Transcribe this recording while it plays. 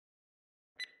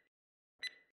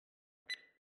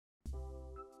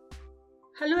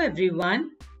Hello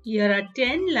everyone, here are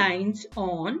 10 lines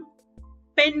on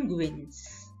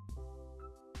penguins.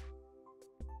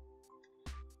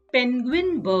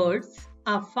 Penguin birds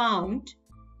are found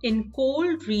in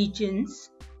cold regions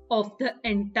of the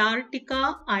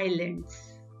Antarctica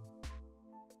Islands.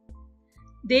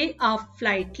 They are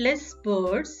flightless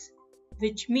birds,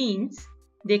 which means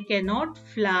they cannot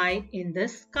fly in the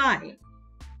sky.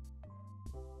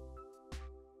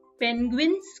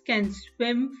 Penguins can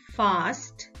swim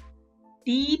fast,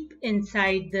 deep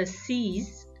inside the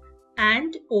seas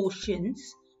and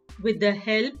oceans with the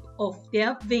help of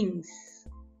their wings.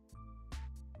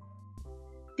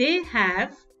 They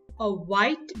have a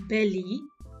white belly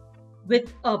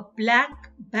with a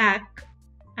black back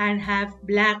and have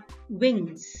black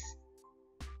wings.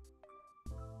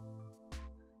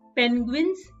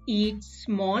 Penguins eat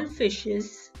small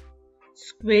fishes,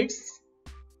 squids,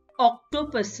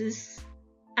 octopuses,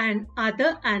 and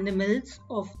other animals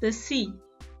of the sea.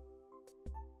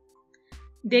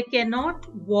 They cannot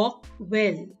walk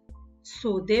well,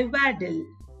 so they waddle.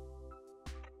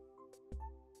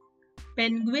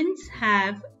 Penguins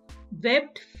have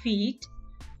webbed feet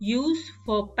used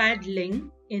for paddling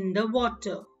in the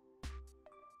water.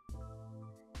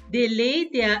 They lay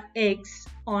their eggs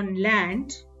on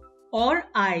land or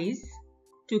ice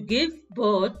to give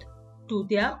birth to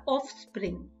their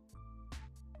offspring.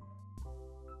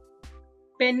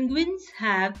 Penguins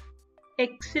have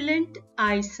excellent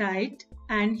eyesight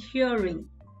and hearing.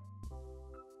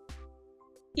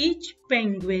 Each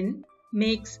penguin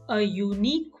makes a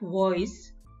unique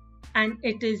voice and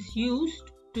it is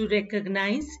used to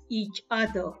recognize each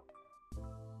other.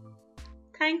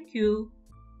 Thank you.